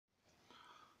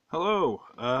Hello.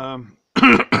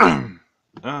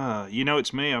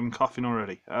 It's me. I'm coughing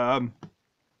already.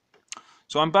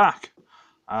 So I'm back.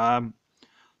 Um,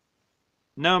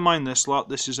 Never mind this lot.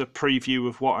 This is a preview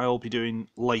of what I'll be doing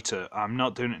later. I'm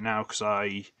not doing it now because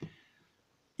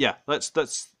yeah.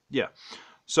 Yeah.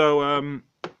 So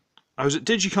I was at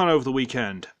Digicon over the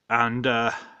weekend, and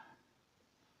that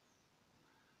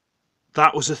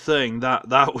was a thing.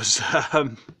 That was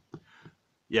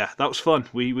yeah, that was fun.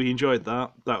 We enjoyed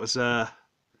that. That was a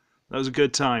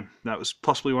good time. That was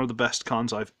possibly one of the best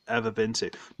cons I've ever been to.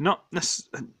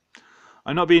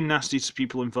 I'm not being nasty to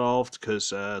people involved because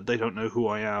they don't know who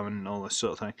I am and all this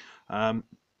sort of thing.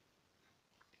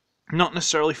 Not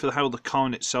necessarily for how the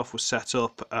con itself was set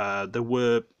up. There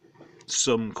were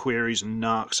some queries and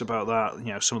narcs about that.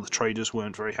 You know, some of the traders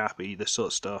weren't very happy. This sort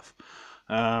of stuff.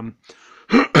 Um,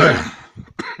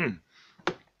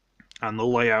 and the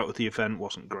layout of the event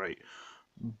wasn't great,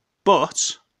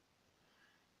 but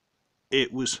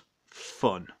it was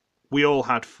fun. We all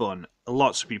had fun.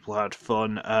 Lots of people had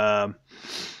fun.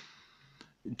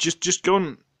 Just go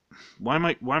and why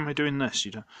am I doing this?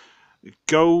 You know,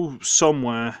 go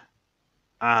somewhere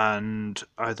and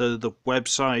either the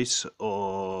website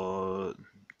or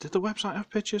did the website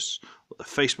have pictures? Or the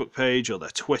Facebook page or their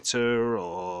Twitter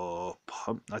or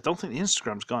I don't think the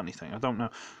Instagram's got anything. I don't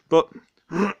know, but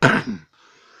there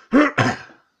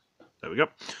we go.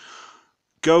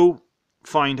 Go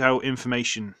find out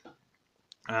information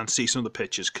and see some of the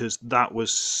pictures because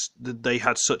they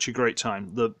had such a great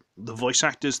time. The voice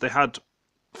actors, they had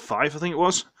 5, I think it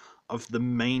was, of the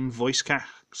main voice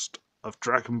cast of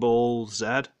Dragon Ball Z,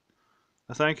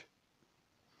 I think,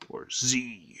 or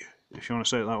Z if you want to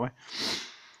say it that way.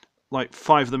 Like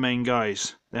 5 of the main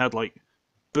guys. They had like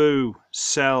Boo,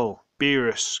 Cell,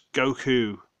 Beerus,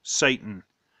 Goku, Satan.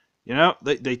 You know,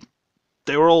 they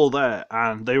were all there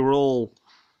and they were all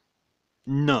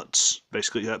nuts.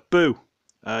 Basically, Boo.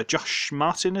 Josh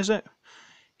Martin, is it?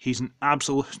 He's an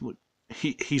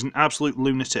he's an absolute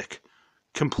lunatic,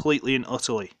 completely and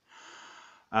utterly.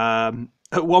 At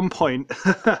one point,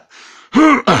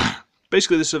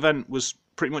 basically, this event was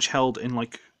pretty much held in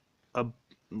like a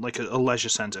leisure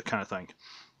centre kind of thing.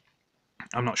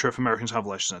 I'm not sure if Americans have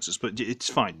leisure centres, but it's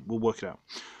fine. We'll work it out.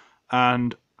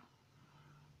 And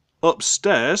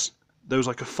upstairs, there was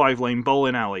like a 5-lane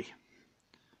bowling alley.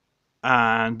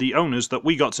 And the owners that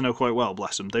we got to know quite well,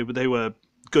 bless them, they were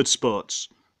good sports.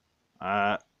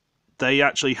 They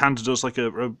actually handed us like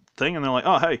a thing, and they're like,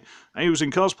 "Oh, hey, he was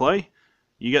in cosplay.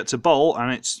 You get to bowl,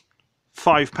 and it's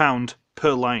 £5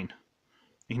 per lane.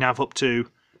 You can have up to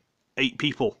 8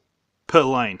 people per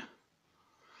lane."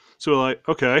 So we're like,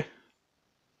 "Okay,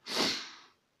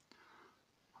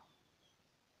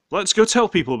 let's go tell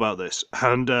people about this."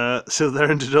 And so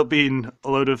there ended up being a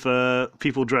load of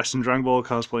people dressed in Dragon Ball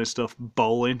cosplay and stuff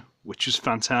bowling, which was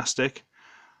fantastic.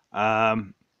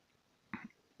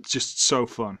 Just so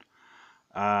fun.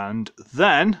 And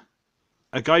then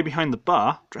a guy behind the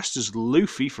bar, dressed as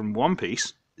Luffy from One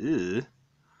Piece,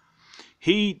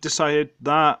 he decided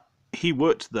that he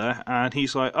worked there, and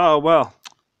he's like, "Oh, well,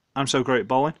 I'm so great at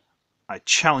bowling. I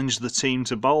challenged the team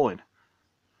to bowling."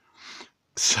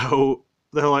 So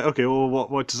they're like, "Okay, well,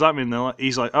 what does that mean?"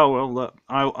 He's like, "Oh, well,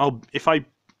 I'll if I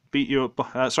beat you at,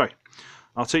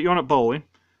 I'll take you on at bowling,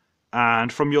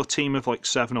 and from your team of like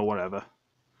 7 or whatever,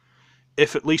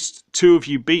 if at least 2 of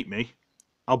you beat me,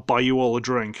 I'll buy you all a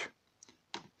drink."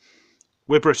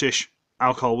 We're British.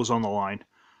 Alcohol was on the line.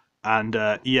 And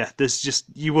yeah, there's just,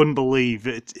 you wouldn't believe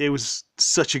it. It was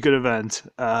such a good event.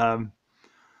 By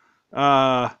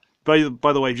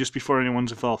the way, just before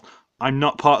anyone's involved, I'm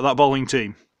not part of that bowling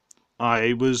team.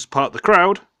 I was part of the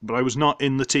crowd, but I was not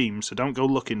in the team, so don't go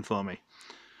looking for me.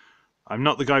 I'm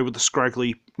not the guy with the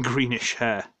scraggly greenish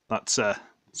hair. That's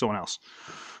someone else.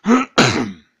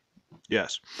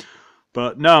 Yes.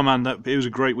 But no, man, it was a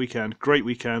great weekend. Great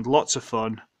weekend. Lots of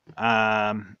fun.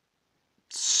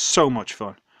 So much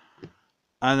fun.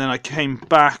 And then I came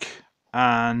back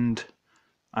and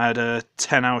I had a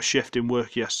 10-hour shift in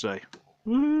work yesterday.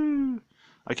 Woo!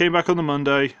 I came back on the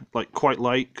Monday, like quite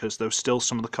late, because there was still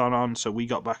some of the con on, so we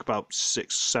got back about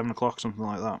 6, 7 o'clock, something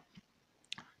like that.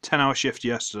 10-hour shift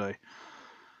yesterday.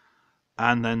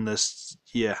 And then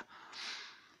yeah.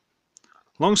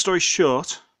 Long story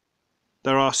short,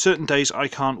 there are certain days I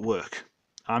can't work.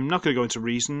 I'm not going to go into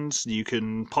reasons. You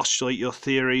can postulate your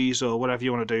theories or whatever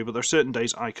you want to do, but there are certain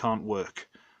days I can't work.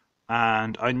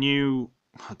 And I knew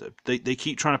they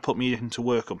keep trying to put me into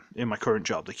work in my current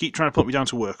job. They keep trying to put me down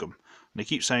to work them. And they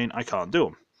keep saying I can't do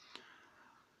them.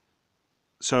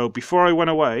 So before I went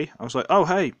away, I was like, "Oh,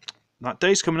 hey, that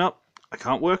day's coming up. I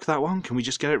can't work that one. Can we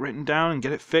just get it written down and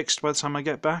get it fixed by the time I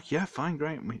get back? Yeah, fine,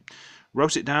 great. And we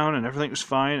wrote it down and everything was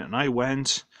fine. And I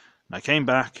went and I came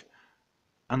back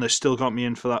and they still got me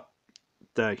in for that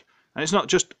day. And it's not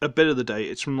just a bit of the day.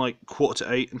 It's from like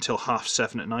 8:15 until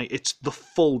 7:30 at night. It's the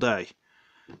full day.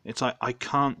 It's like, I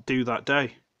can't do that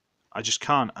day. I just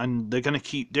can't. And they're going to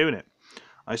keep doing it.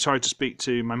 I tried to speak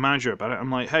to my manager about it.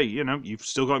 I'm like, hey, you've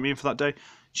still got me in for that day.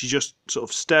 She just sort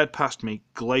of stared past me,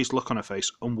 glazed look on her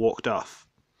face, and walked off.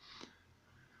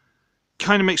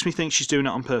 Kind of makes me think she's doing it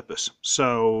on purpose.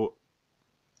 So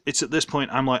it's at this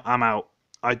point I'm like, I'm out.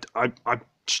 I've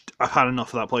had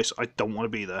enough of that place. I don't want to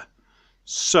be there.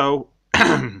 So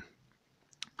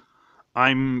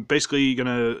I'm basically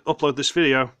gonna upload this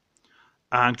video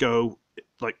and go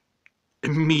like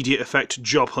immediate effect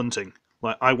job hunting.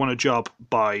 Like I want a job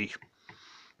I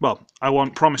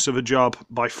want promise of a job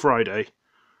by Friday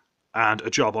and a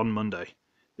job on Monday.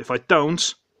 If I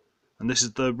don't, and this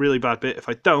is the really bad bit, if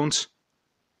I don't,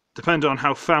 depending on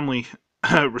how family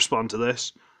respond to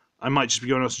this, I might just be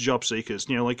going out to job seekers,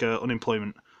 like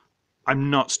unemployment. I'm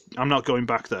not going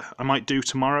back there. I might do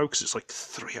tomorrow because it's like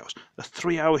 3 hours. A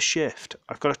 3-hour shift.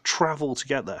 I've got to travel to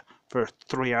get there for a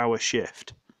 3-hour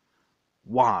shift.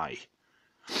 Why?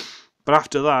 But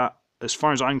after that, as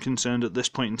far as I'm concerned at this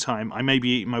point in time, I may be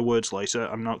eating my words later.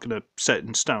 I'm not going to set it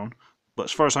in stone. But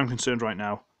as far as I'm concerned right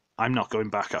now, I'm not going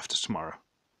back after tomorrow.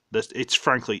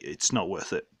 Frankly, it's not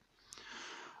worth it.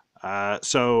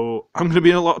 So I'm going to be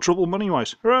in a lot of trouble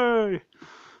money-wise. Hooray!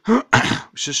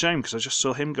 Which is a shame because I just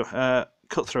saw him go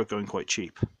Cutthroat going quite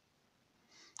cheap.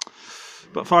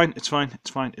 But fine, it's fine,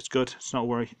 it's good, it's not a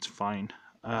worry, it's fine.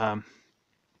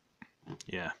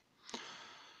 Yeah.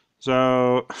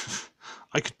 So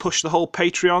I could push the whole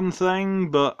Patreon thing,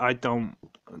 but I don't.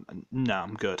 No,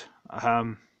 I'm good.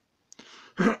 I'm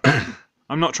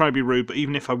not trying to be rude, but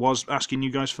even if I was asking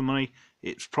you guys for money,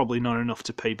 it's probably not enough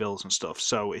to pay bills and stuff.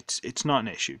 So it's not an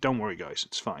issue. Don't worry, guys.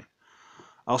 It's fine.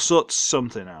 I'll sort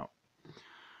something out.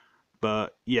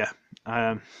 But yeah,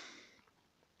 bad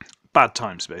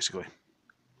times basically.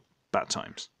 Bad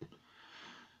times.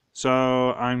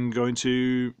 So I'm going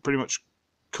to pretty much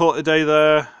call it a day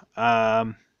there.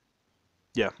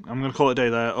 Yeah, I'm going to call it a day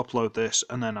there, upload this,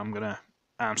 and then I'm going to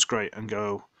scrape and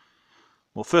go.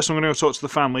 Well, first I'm going to go talk to the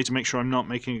family to make sure I'm not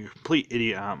making a complete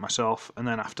idiot out of myself, and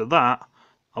then after that,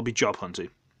 I'll be job hunting.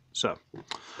 So,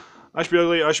 I should be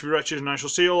ugly, I should be wretched, and I shall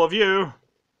see all of you.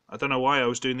 I don't know why I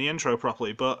was doing the intro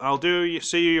properly, but I'll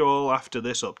see you all after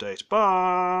this update.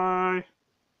 Bye!